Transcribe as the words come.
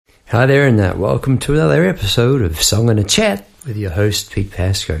Hi there, and welcome to another episode of Song and a Chat with your host, Pete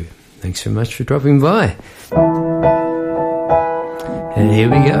Pascoe. Thanks so much for dropping by. And here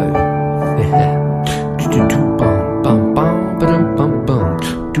we go.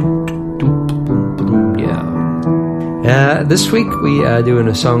 This week we are doing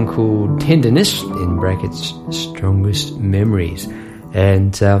a song called Tenderness, in brackets, Strongest Memories.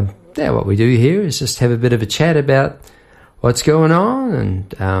 And what we do here is just have a bit of a chat about what's going on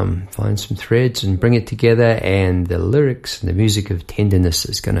and find some threads and bring it together, and the lyrics and the music of Tenderness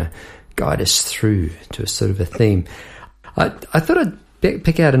is going to guide us through to a sort of a theme. I thought I'd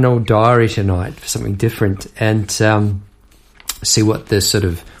pick out an old diary tonight for something different and see what the sort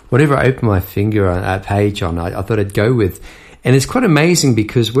of, whatever I opened my finger on a page on, I thought I'd go with. And it's quite amazing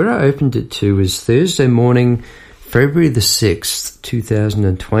because where I opened it to was Thursday morning, February the 6th,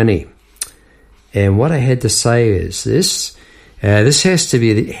 2020. And what I had to say is this has to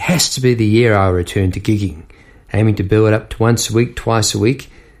be the year I return to gigging, aiming to build it up to once a week, twice a week,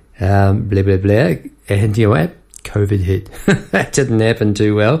 blah, blah, blah. And you know what? COVID hit. That didn't happen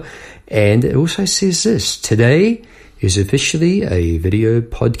too well. And it also says this: today is officially a video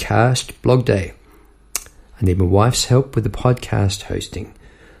podcast blog day. I need my wife's help with the podcast hosting.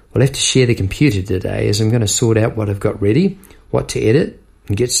 We'll have to share the computer today as I'm going to sort out what I've got ready, what to edit,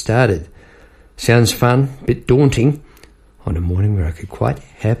 and get started. Sounds fun, a bit daunting, on a morning where I could quite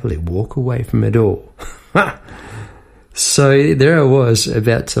happily walk away from it all. So there I was,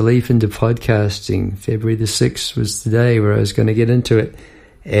 about to leap into podcasting. February the 6th was the day where I was going to get into it.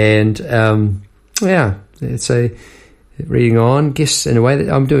 And, so reading on, guess in a way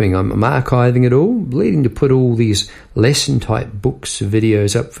that I'm doing, I'm archiving it all, leading to put all these lesson-type books,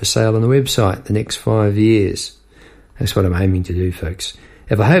 videos up for sale on the website the next 5 years. That's what I'm aiming to do, folks.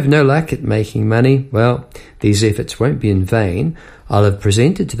 If I have no luck at making money, well, these efforts won't be in vain. I'll have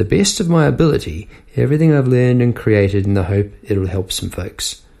presented to the best of my ability everything I've learned and created in the hope it'll help some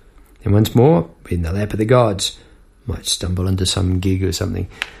folks. And once more, in the lap of the gods. Might stumble into some gig or something.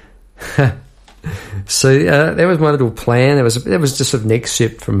 So that was my little plan. That was just sort of an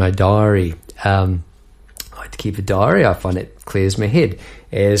excerpt from my diary. I like to keep a diary. I find it clears my head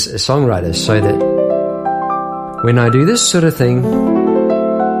as a songwriter, so that when I do this sort of thing,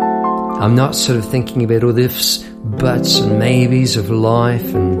 I'm not sort of thinking about all the ifs, buts and maybes of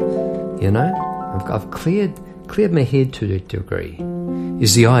life, and I've cleared my head to a degree,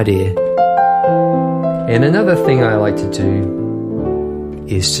 is the idea. And another thing I like to do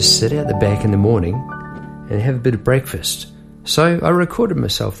is to sit out the back in the morning and have a bit of breakfast. So I recorded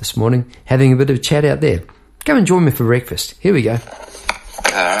myself this morning having a bit of a chat out there. Come and join me for breakfast. Here we go.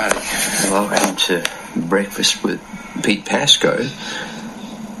 Alright, welcome to Breakfast with Pete Pascoe.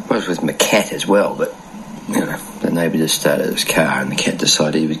 I was with my cat as well, but the neighbour just started his car and the cat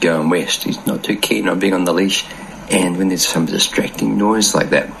decided he was going west. He's not too keen on being on the leash, and when there's some distracting noise like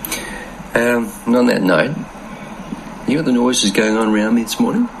that. And on that note, you know what the noises going on around me this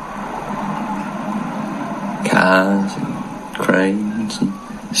morning? Cars and cranes. And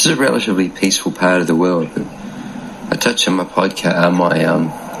this is a relatively peaceful part of the world, but I touched on my podcast,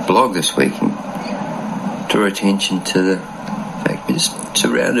 my blog this week, and drew attention to the fact we're just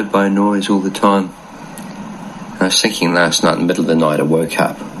surrounded by noise all the time. I was thinking last night, in the middle of the night, I woke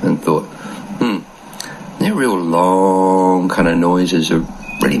up and thought, they're real long kind of noises, are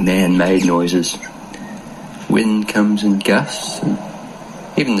really man-made noises. Wind comes in gusts, and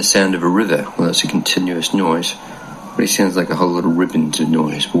even the sound of a river, well, that's a continuous noise, really sounds like a whole lot of ribbons of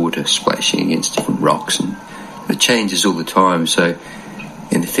noise, water splashing against different rocks, and it changes all the time, so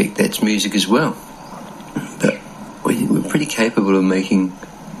in effect that's music as well. But we're pretty capable of making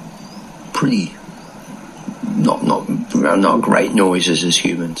pretty not great noises as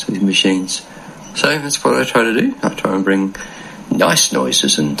humans, as machines. So that's what I try to do. I try and bring nice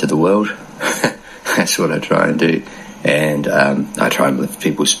noises into the world. That's what I try and do. And I try and lift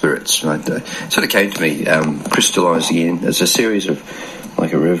people's spirits. Right? Sort of came to me, crystallised again. It's a series of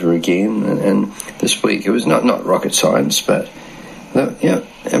like a river again. And this week it was not rocket science, but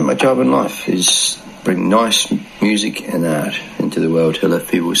and my job in life is bring nice music and art into the world to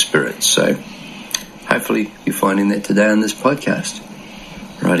lift people's spirits. So hopefully you're finding that today on this podcast.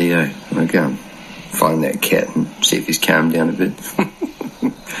 Rightio, I'll go and find that cat and see if he's calmed down a bit.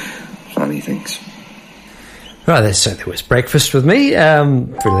 Funny things. Right, that certainly was breakfast with me.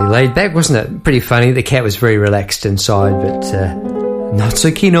 Really laid back, wasn't it? Pretty funny. The cat was very relaxed inside, but not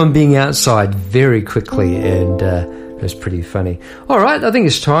so keen on being outside very quickly, and it was pretty funny. All right, I think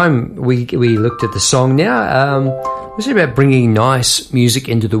it's time we looked at the song now. It's about bringing nice music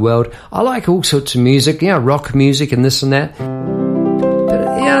into the world. I like all sorts of music, rock music and this and that.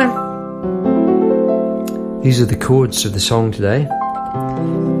 But, These are the chords of the song today.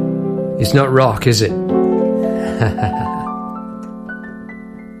 It's not rock, is it?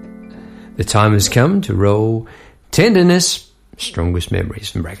 The time has come to roll Tenderness, Strongest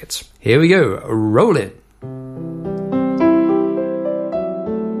Memories in brackets. Here we go. Roll it.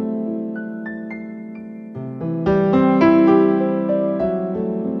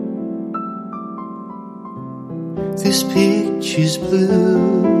 This picture's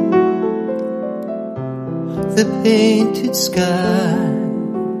blue, the painted sky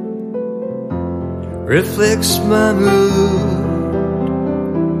reflects my mood.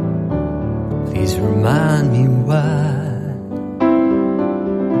 Please remind me why.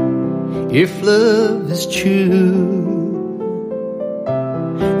 If love is true,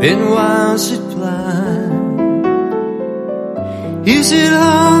 then why is it blind? Is it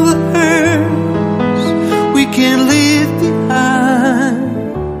all the hurts we can leave behind?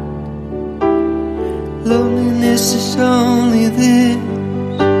 Loneliness is only this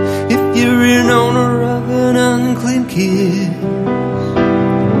if you're in owner of an unclean kiss.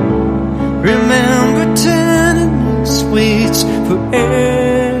 Remember, tenderness waits for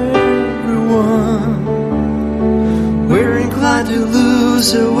everyone. We're inclined to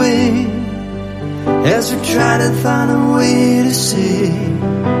lose our way as we try to find a way to say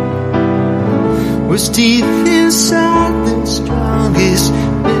what's deep inside the strongest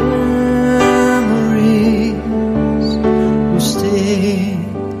memories will stay.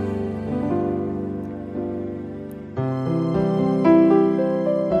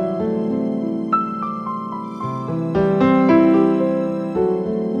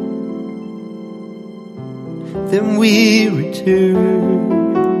 Then we return,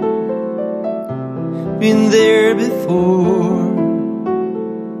 been there before.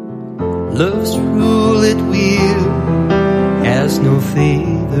 Love's roulette wheel has no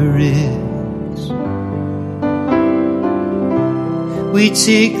favorites. We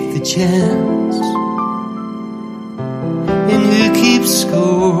take the chance, and who keeps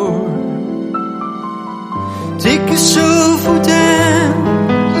score? Take a soulful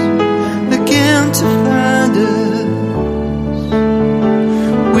dance again to find us,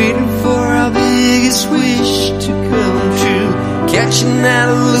 waiting for our biggest wish to come true, catching that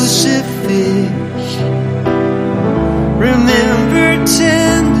elusive fish. Remember,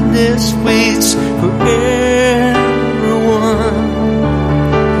 tenderness waits for everyone.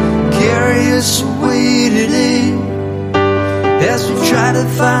 Carry us away today as we try to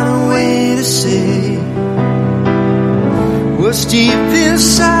find a way to say what's deep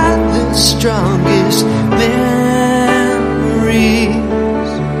inside the strongest memories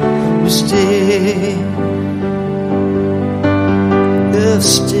will stay. They'll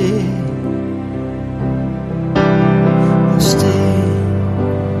stay. Will stay.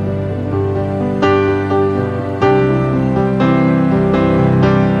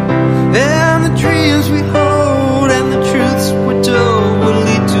 And the dreams we hold and the truths we're told will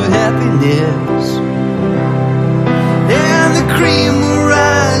lead to happiness. And the cream will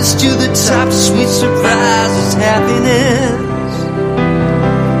rise to the top, sweet surprises, happiness.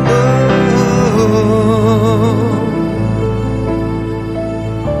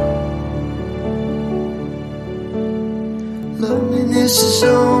 Loneliness is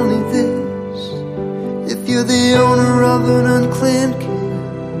only this if you're the owner of an unclean kiss.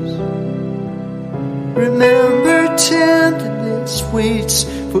 Remember, tenderness waits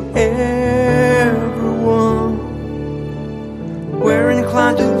for everyone. We're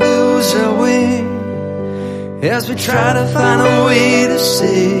inclined to lose our way as we try to find a way to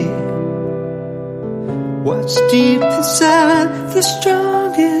say what's deep inside the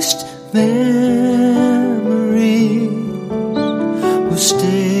strongest memories will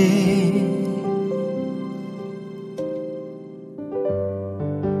stay.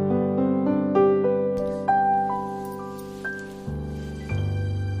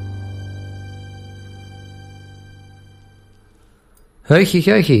 Okie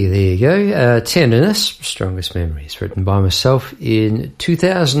dokie, there you go. Tenderness, Strongest Memories, written by myself in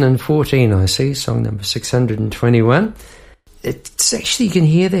 2014, I see, song number 621. It's actually, you can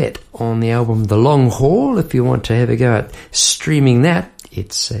hear that on the album The Long Haul. If you want to have a go at streaming that,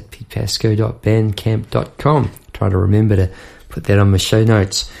 it's at petepasco.bandcamp.com. Try to remember to put that on my show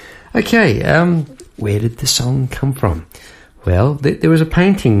notes. Okay, where did the song come from? Well, there was a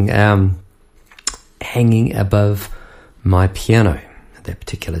painting hanging above my piano at that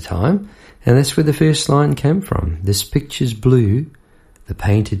particular time, and that's where the first line came from. This picture's blue, the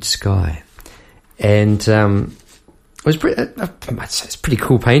painted sky. And it was it's a pretty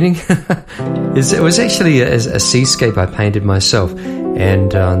cool painting. It was actually a seascape I painted myself,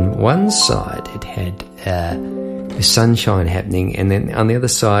 and on one side it had sunshine happening, and then on the other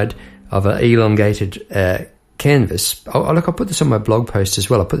side of an elongated canvas. I'll put this on my blog post as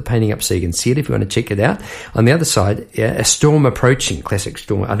well. I'll put the painting up so you can see it if you want to check it out. On the other side, a storm approaching, classic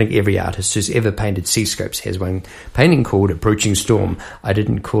storm. I think every artist who's ever painted seascapes has one painting called Approaching Storm. I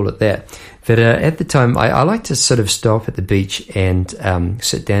didn't call it that. But at the time, I like to sort of stop at the beach and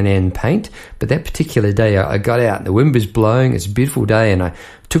sit down and paint. But that particular day, I got out and the wind was blowing. It's a beautiful day, and I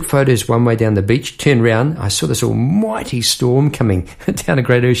took photos one way down the beach, turned around. I saw this almighty storm coming down a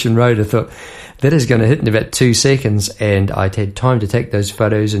Great Ocean Road. I thought, that is going to hit in about 2 seconds, and I'd had time to take those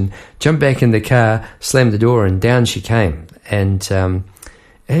photos and jump back in the car, slam the door, and down she came. And it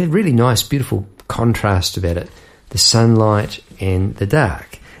had a really nice, beautiful contrast about it, the sunlight and the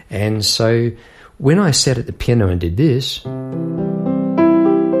dark. And so when I sat at the piano and did this,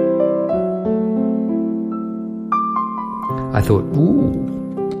 I thought, ooh,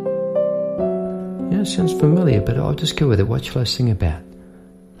 yeah, it sounds familiar, but I'll just go with it. What shall I sing about?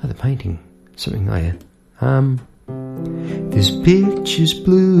 Oh, the painting. Something like that. This picture's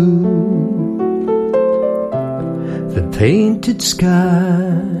blue, the painted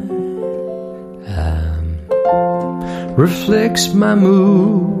sky reflects my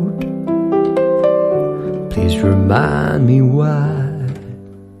mood. Please remind me why.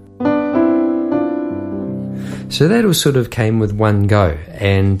 So that all sort of came with one go,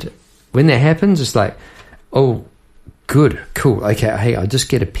 and when that happens, it's like, oh, good, cool, okay, hey, I'll just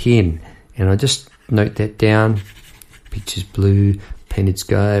get a pen. And I just note that down. Picture's blue, painted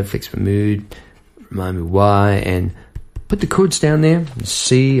sky, reflects my mood, remind me why, and put the chords down there.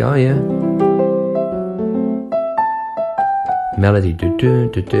 C, oh yeah. Melody.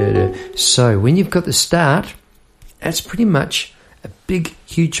 So when you've got the start, that's pretty much a big,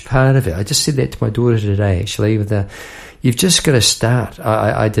 huge part of it. I just said that to my daughter today, actually. You've just got to start.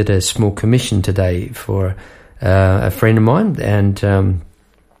 I did a small commission today for a friend of mine, and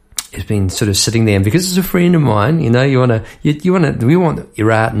it's been sort of sitting there, and because it's a friend of mine, you know, we want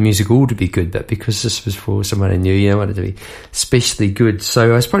your art and music all to be good, but because this was for someone I knew, you know, I wanted it to be especially good.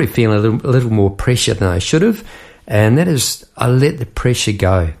 So I was probably feeling a little more pressure than I should have, and that is, I let the pressure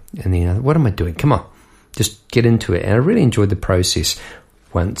go, and then, what am I doing? Come on, just get into it. And I really enjoyed the process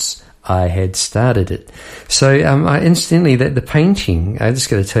once I had started it. So I instantly, the painting, I just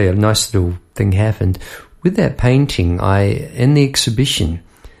got to tell you, a nice little thing happened. With that painting, in the exhibition,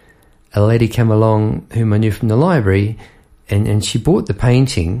 a lady came along whom I knew from the library, and she bought the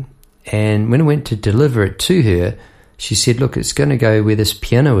painting, and when I went to deliver it to her, she said, look, it's going to go where this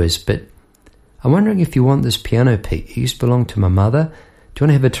piano is, but I'm wondering if you want this piano, Pete. It used to belong to my mother. Do you want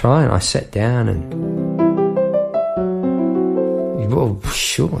to have a try? And I sat down and, well,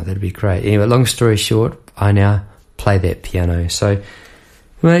 sure, that'd be great. Anyway, long story short, I now play that piano. So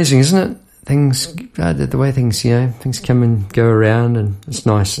amazing, isn't it? Things, the way things, you know, things come and go around, and it's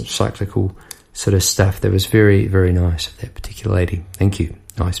nice, cyclical sort of stuff. That was very, very nice of that particular lady. Thank you.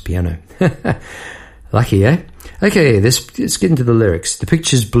 Nice piano. Lucky, eh? Okay, let's get into the lyrics. The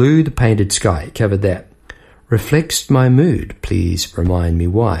picture's blue, the painted sky. Covered that. Reflects my mood. Please remind me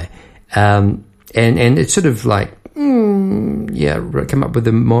why. And it's sort of like, come up with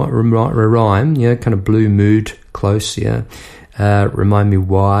a rhyme, yeah, kind of blue mood, close, yeah. Remind me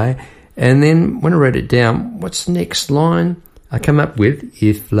why. And then when I wrote it down, what's the next line? I come up with,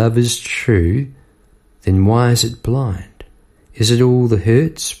 if love is true, then why is it blind? Is it all the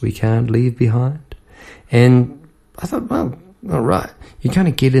hurts we can't leave behind? And I thought, well, all right. You kind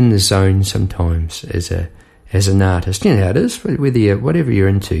of get in the zone sometimes as an artist. You know how it is, whatever you're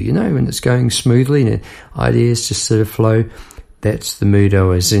into, you know, when it's going smoothly and ideas just sort of flow, that's the mood I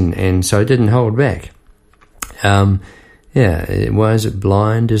was in. And so I didn't hold back. Why is it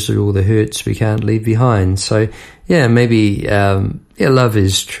blind? Is it all the hurts we can't leave behind? So, yeah, maybe, love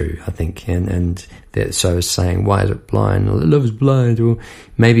is true, I think. And that, so I was saying, why is it blind? Love is blind. Or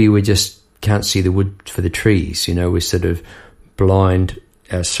maybe we just can't see the wood for the trees. You know, we're sort of blind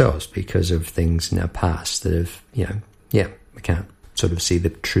ourselves because of things in our past that have, we can't sort of see the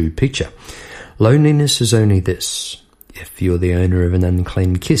true picture. Loneliness is only this, if you're the owner of an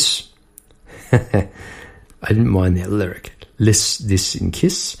unclaimed kiss. I didn't mind that lyric. This in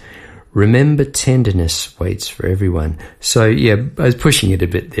kiss. Remember, tenderness waits for everyone. So, yeah, I was pushing it a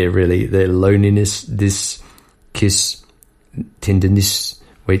bit there, really. The loneliness, this kiss, tenderness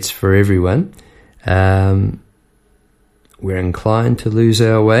waits for everyone. We're inclined to lose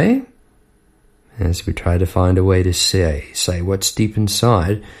our way as we try to find a way to say what's deep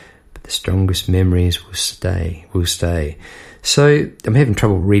inside, but the strongest memories will stay. So I'm having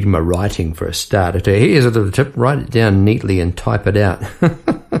trouble reading my writing for a start. Here's a little tip. Write it down neatly and type it out.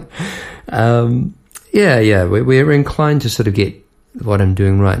 we're inclined to sort of get what I'm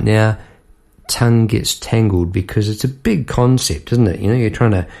doing right now. Tongue gets tangled because it's a big concept, isn't it? You know, you're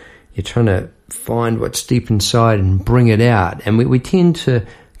trying to find what's deep inside and bring it out, and we tend to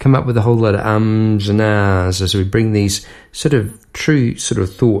come up with a whole lot of ums and ahs as we bring these sort of true sort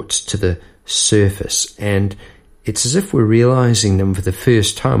of thoughts to the surface, and it's as if we're realizing them for the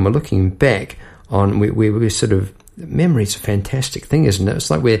first time. We're looking back on, we're sort of, memory's a fantastic thing, isn't it?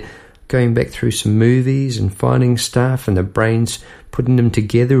 It's like we're going back through some movies and finding stuff, and the brain's putting them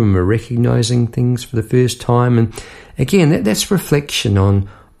together, and we're recognizing things for the first time. And again, that's reflection on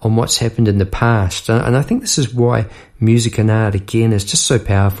what's happened in the past. And I think this is why music and art, again, is just so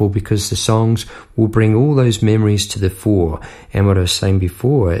powerful, because the songs will bring all those memories to the fore. And what I was saying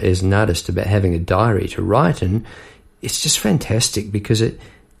before as an artist about having a diary to write in, it's just fantastic because it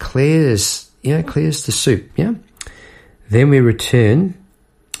clears the soup, yeah? Then we return.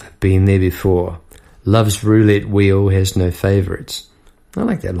 I've been there before. Love's roulette wheel has no favourites. I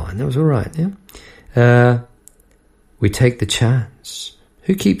like that line. That was all right, yeah? We take the chance.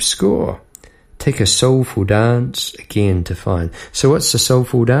 Who keeps score? Take a soulful dance again to find. So what's the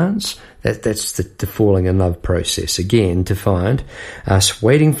soulful dance? That's the falling in love process again to find. Us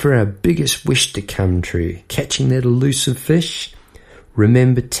waiting for our biggest wish to come true. Catching that elusive fish.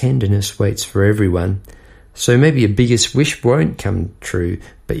 Remember, tenderness waits for everyone. So maybe your biggest wish won't come true,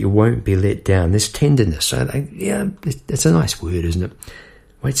 but you won't be let down. This tenderness, it's a nice word, isn't it?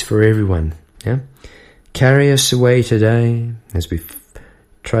 Waits for everyone, yeah? Carry us away today as we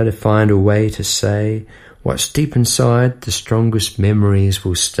try to find a way to say what's deep inside, the strongest memories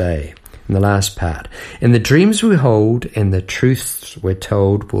will stay. And the last part. And the dreams we hold and the truths we're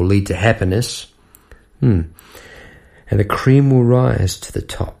told will lead to happiness. And the cream will rise to the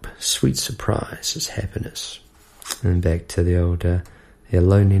top. Sweet surprise is happiness. And back to the old,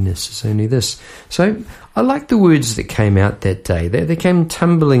 loneliness is only this. So I like the words that came out that day. They came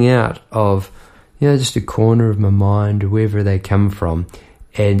tumbling out of, just a corner of my mind or wherever they come from.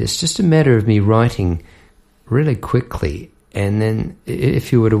 And it's just a matter of me writing really quickly. And then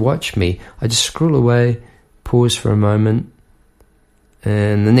if you were to watch me, I just scroll away, pause for a moment,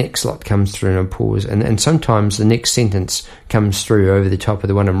 and the next lot comes through and I pause. And sometimes the next sentence comes through over the top of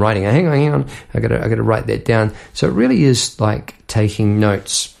the one I'm writing. Hang on, I gotta write that down. So it really is like taking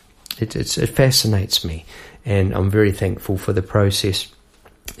notes. It fascinates me, and I'm very thankful for the process.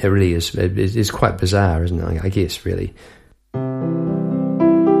 It really is. It's quite bizarre, isn't it? I guess, really.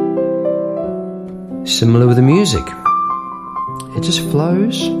 Similar with the music. It just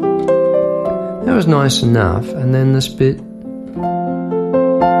flows. That was nice enough. And then this bit.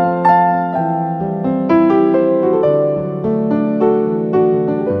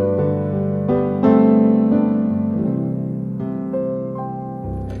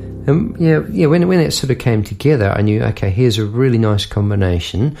 When it sort of came together, I knew, okay, here's a really nice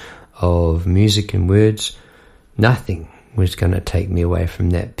combination of music and words. Nothing was going to take me away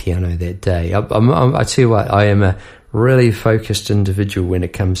from that piano that day. I tell you what, I am a really focused individual when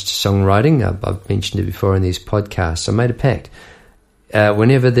it comes to songwriting. I've mentioned it before in these podcasts. I made a pact.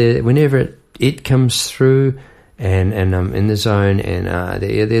 Whenever it comes through and I'm in the zone and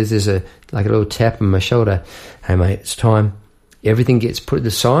there's a little tap on my shoulder, hey mate, it's time. Everything gets put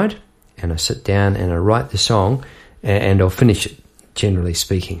aside and I sit down and I write the song and I'll finish it, generally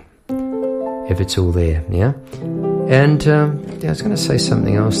speaking, if it's all there, yeah? And I was going to say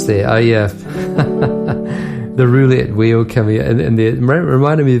something else there. The roulette wheel coming and it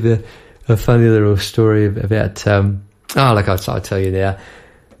reminded me of a funny little story about, I'll tell you now.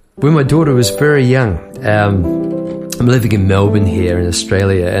 When my daughter was very young, I'm living in Melbourne here in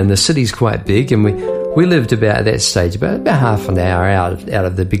Australia, and the city's quite big, and we lived about at that stage about half an hour out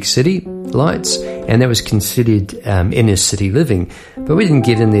of the big city lights, and that was considered inner city living. But we didn't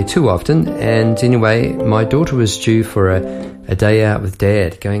get in there too often, and anyway, my daughter was due for a day out with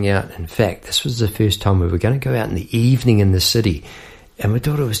Dad, going out. In fact, this was the first time we were going to go out in the evening in the city, and my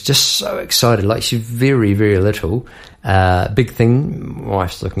daughter was just so excited, like she's very, very little. Big thing, my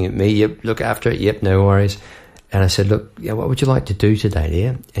wife's looking at me, yep, look after it, yep, no worries. And I said, look, what would you like to do today,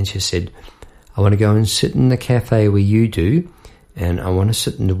 dear? And she said, I want to go and sit in the cafe where you do, and I want to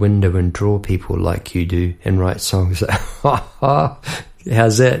sit in the window and draw people like you do and write songs.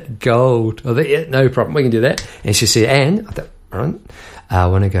 How's that? Gold. I thought, yeah, no problem, we can do that. And she said, and I thought, all right, I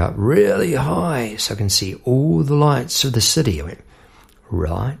want to go up really high so I can see all the lights of the city. I went,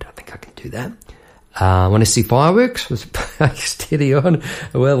 right, I think I can do that. I want to see fireworks. Steady on.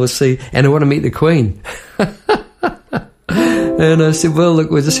 Well, we'll see. And I want to meet the Queen. And I said, well, look,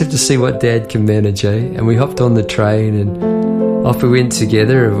 we'll just have to see what Dad can manage, eh? And we hopped on the train, and off we went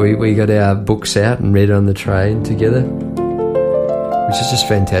together. We got our books out and read on the train together, which is just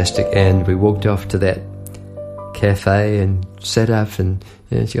fantastic. And we walked off to that cafe and sat up, and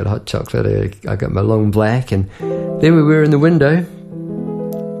she got a hot chocolate, I got my long black, and there we were in the window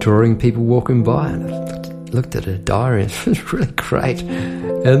drawing people walking by, and I looked at her diary, and it was really great.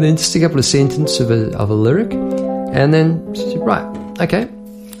 And then just a couple of sentences of a lyric, and then she said, right, okay.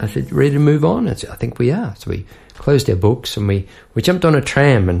 I said, ready to move on? I said, I think we are. So we closed our books and we jumped on a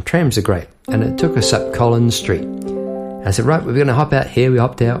tram, and trams are great, and it took us up Collins Street. I said, right, we're going to hop out here. We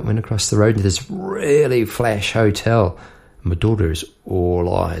hopped out, went across the road to this really flash hotel. My daughter is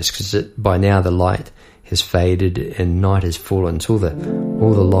all eyes, because by now the light has faded and night has fallen. So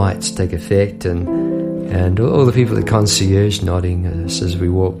all the lights take effect, and all the people at the concierge nodding at us as we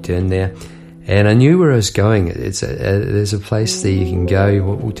walked in there. And I knew where I was going. There's a place there you can go. We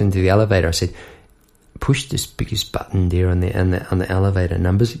walked into the elevator. I said, push this biggest button there on the elevator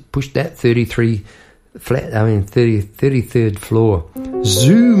numbers. Push that 33rd floor.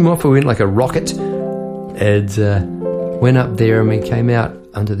 Zoom, off we went like a rocket, and went up there, and we came out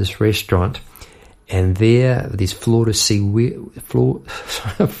under this restaurant, and there these floor to ceiling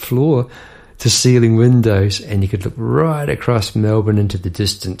windows, and you could look right across Melbourne into the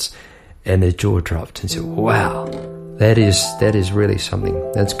distance, and their jaw dropped and said, wow, that is really something.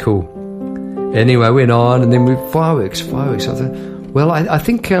 That's cool. Anyway, I went on, and then we fireworks. I thought, well, I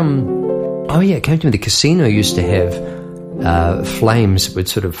think it came to me, the casino used to have flames that would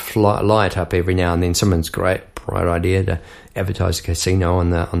sort of light up every now and then. Someone's bright idea to advertise a casino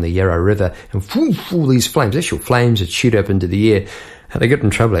on the Yarra River, and all these flames, actual flames that shoot up into the air. And they got in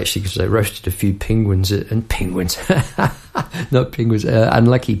trouble actually because they roasted a few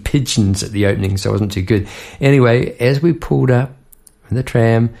unlucky pigeons at the opening, so it wasn't too good. Anyway, as we pulled up in the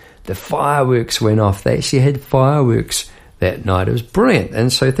tram, the fireworks went off. They actually had fireworks that night. It was brilliant,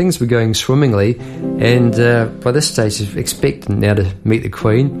 and so things were going swimmingly. And by this stage, I was expecting now to meet the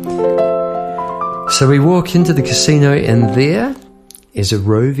Queen. So we walk into the casino, and there is a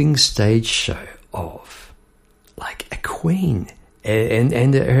roving stage show of like a queen.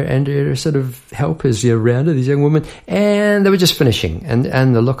 And her sort of helpers around her, these young women, and they were just finishing, and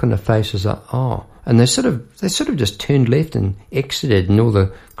the look on their face was like, oh, and they sort of just turned left and exited, and all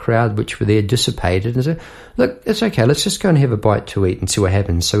the crowd which were there dissipated, and said, look, it's okay, let's just go and have a bite to eat and see what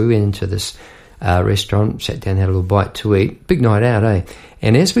happens. So we went into this restaurant, sat down, had a little bite to eat. Big night out, eh?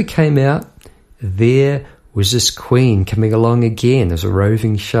 And as we came out, there was this queen coming along again. There was a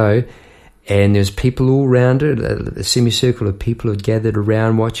roving show. And there's people all around her, a semicircle of people had gathered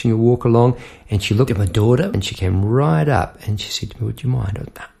around watching her walk along. And she looked at my daughter, and she came right up, and she said to me, would you mind?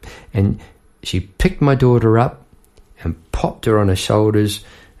 And she picked my daughter up and popped her on her shoulders,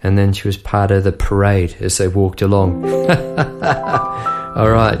 and then she was part of the parade as they walked along. All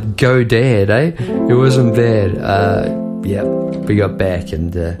right, go Dad, eh? It wasn't bad. Yeah, we got back,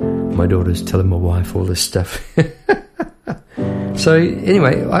 and my daughter's telling my wife all this stuff. So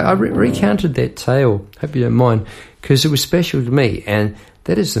anyway, I recounted that tale, hope you don't mind, because it was special to me, and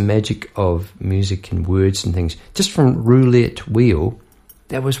that is the magic of music and words and things. Just from Roulette Wheel,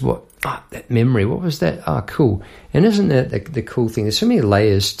 that was that memory, what was that? Cool. And isn't that the cool thing? There's so many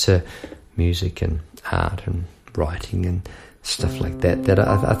layers to music and art and writing and stuff like that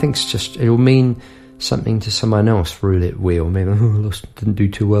I think it'll mean something to someone else. Roulette Wheel, maybe didn't do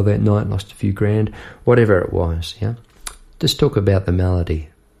too well that night, lost a few grand, whatever it was, yeah? Just talk about the melody.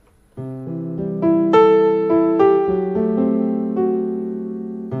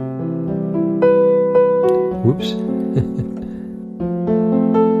 Whoops.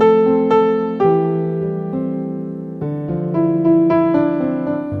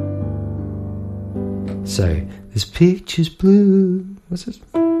 So, this picture's blue. What's this?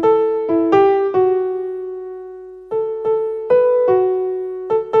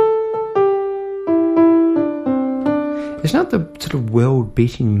 It's not the sort of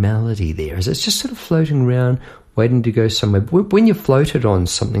world-beating melody there, is it? It's just sort of floating around, waiting to go somewhere. When you float it on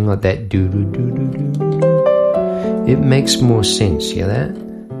something like that, do-do-do-do-do, it makes more sense, you hear that?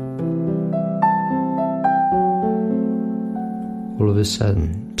 All of a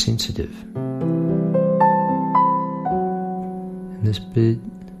sudden, sensitive. And this bit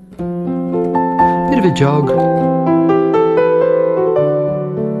of a jog,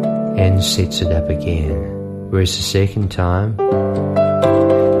 and sets it up again. Whereas the second time,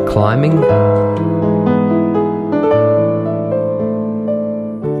 climbing,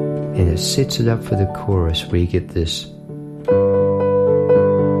 and it sets it up for the chorus where you get this.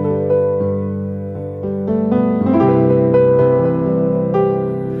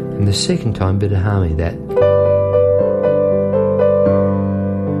 And the second time, bit of harmony, that.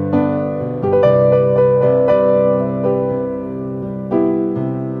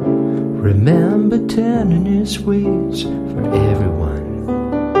 endless ways for everyone.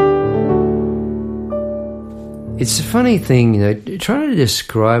 It's a funny thing, trying to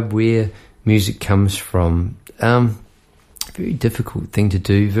describe where music comes from. Very difficult thing to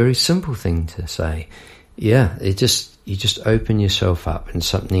do, very simple thing to say. Yeah, you just open yourself up and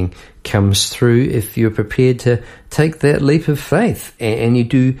something comes through if you're prepared to take that leap of faith and you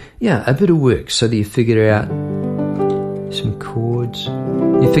do, a bit of work so that you figure out some chords.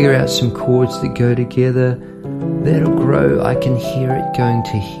 You figure out some chords that go together. That'll grow. I can hear it going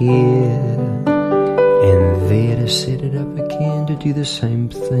to here. And there to set it up again to do the same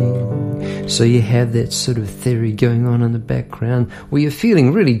thing. So you have that sort of theory going on in the background where you're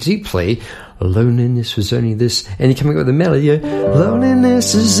feeling really deeply, loneliness was only this, and you're coming up with a melody,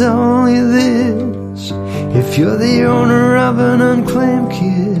 loneliness is only this, if you're the owner of an unclaimed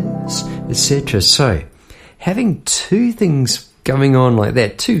kiss, etc. So, having two things going on like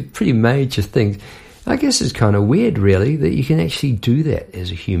that, two pretty major things, I guess it's kind of weird, really, that you can actually do that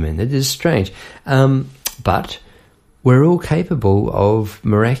as a human. It is strange. But we're all capable of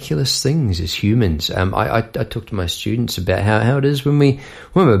miraculous things as humans. I talk to my students about how it is when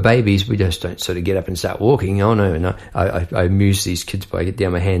we're babies, we just don't sort of get up and start walking. Oh, no. And I amuse these kids by I get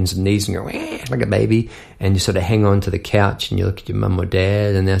down my hands and knees and go, like a baby, and you sort of hang on to the couch and you look at your mum or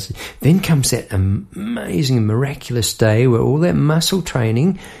dad, and then comes that amazing, miraculous day where all that muscle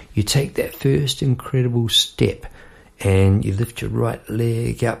training, you take that first incredible step and you lift your right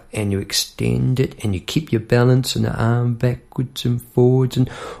leg up and you extend it and you keep your balance and the arm backwards and forwards, and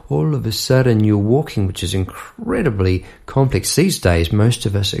all of a sudden you're walking, which is incredibly complex. These days, most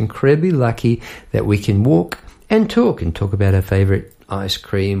of us are incredibly lucky that we can walk and talk about our favourite ice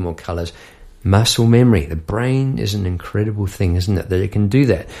cream or colours. Muscle memory. The brain is an incredible thing, isn't it, that it can do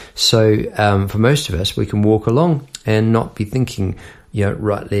that. So for most of us, we can walk along and not be thinking,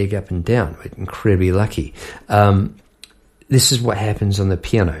 right leg up and down. We're incredibly lucky. This is what happens on the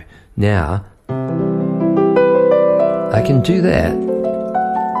piano. Now, I can do that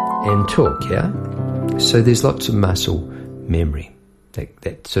and talk, So there's lots of muscle memory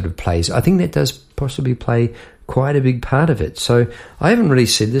that sort of plays. I think that does possibly play quite a big part of it. So I haven't really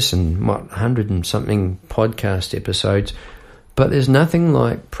said this in, 100 and something podcast episodes, but there's nothing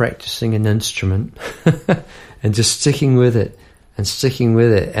like practicing an instrument and just sticking with it.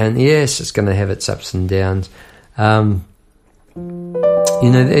 And yes, it's going to have its ups and downs.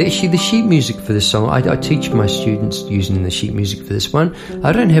 Actually the sheet music for this song, I teach my students using the sheet music for this one.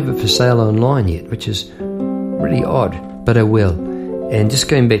 I don't have it for sale online yet, which is really odd, but I will. And just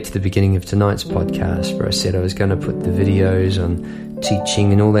going back to the beginning of tonight's podcast where I said I was going to put the videos on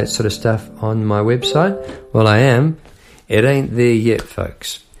teaching and all that sort of stuff on my website. Well, I am. It ain't there yet,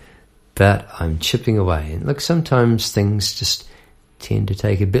 folks, but I'm chipping away. And look, sometimes things just tend to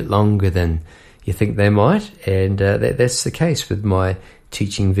take a bit longer than you think they might, and that's the case with my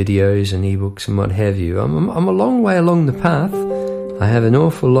teaching videos and ebooks and what have you. I'm a long way along the path. I have an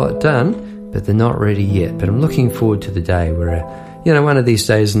awful lot done, but they're not ready yet. But I'm looking forward to the day where, one of these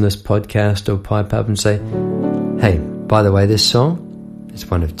days in this podcast I'll pipe up and say, hey, by the way, this song is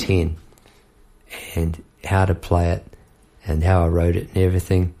one of 10, and how to play it and how I wrote it and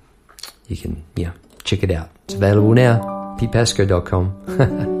everything, you can, check it out. It's available now,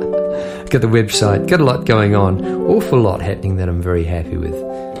 petepascoe.com. Got the website, got a lot going on, awful lot happening that I'm very happy with.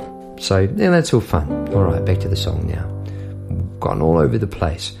 So, that's all fun. All right, back to the song now. Gone all over the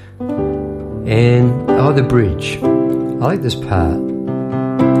place. And, the bridge. I like this part.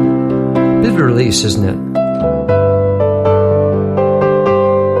 Bit of a release, isn't it?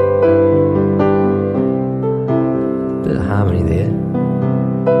 Bit of harmony there.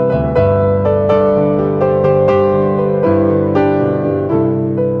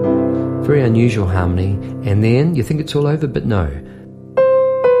 Very unusual harmony, and then you think it's all over, but no.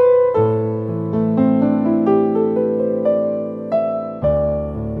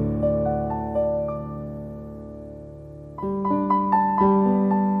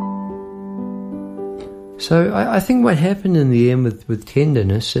 So I think what happened in the end with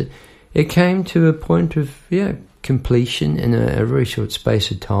Tenderness, it came to a point of completion in a very short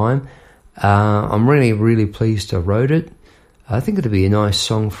space of time. I'm really, really pleased I wrote it. I think it'd be a nice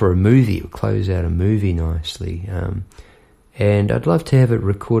song for a movie. It would close out a movie nicely. And I'd love to have it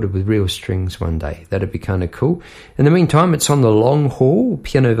recorded with real strings one day. That'd be kind of cool. In the meantime, it's on the Long Haul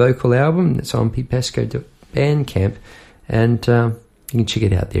piano vocal album. It's on Pete Pascoe Bandcamp. And you can check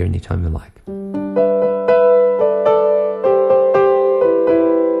it out there anytime you like.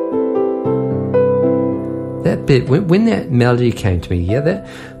 that bit, when that melody came to me, yeah, that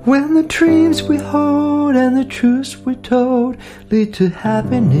when the dreams we hold and the truths we're told lead to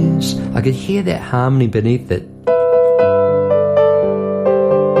happiness, I could hear that harmony beneath it,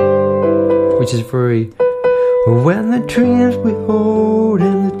 which is very, when the dreams we hold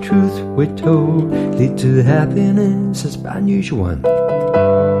and the truth we're told lead to happiness. It's an unusual one.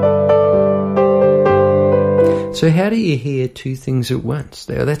 So how do you hear two things at once?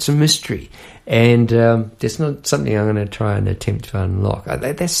 That's a mystery. And that's not something I'm going to try and attempt to unlock.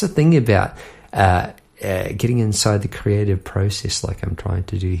 That's the thing about getting inside the creative process like I'm trying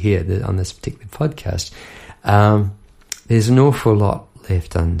to do here on this particular podcast. There's an awful lot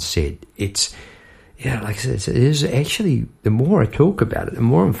left unsaid. It's, like I said, it is actually, the more I talk about it, the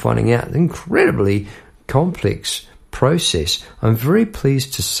more I'm finding out, an incredibly complex process. I'm very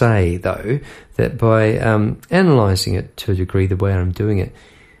pleased to say, though, that by analysing it to a degree the way I'm doing it,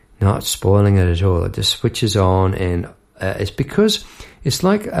 not spoiling it at all, it just switches on, and it's because it's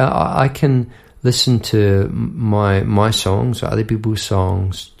like I can listen to my songs or other people's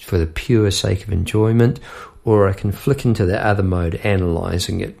songs for the pure sake of enjoyment, or I can flick into the other mode,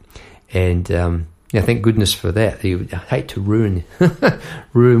 analysing it, and thank goodness for that. I hate to ruin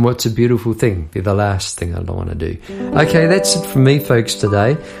what's a beautiful thing. Be the last thing I don't want to do. Okay, that's it from me, folks,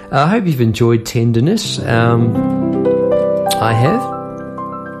 today. I hope you've enjoyed Tenderness. I have.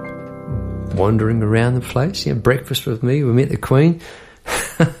 Wandering around the place. Breakfast with me. We met the Queen.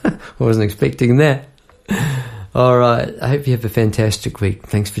 I wasn't expecting that. All right. I hope you have a fantastic week.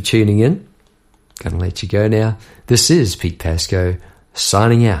 Thanks for tuning in. Gonna let you go now. This is Pete Pascoe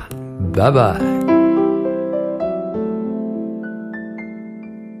signing out. Bye-bye.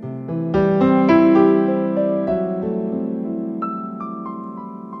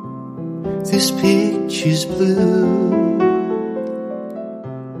 This picture's blue,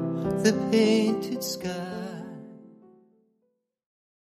 the painted sky.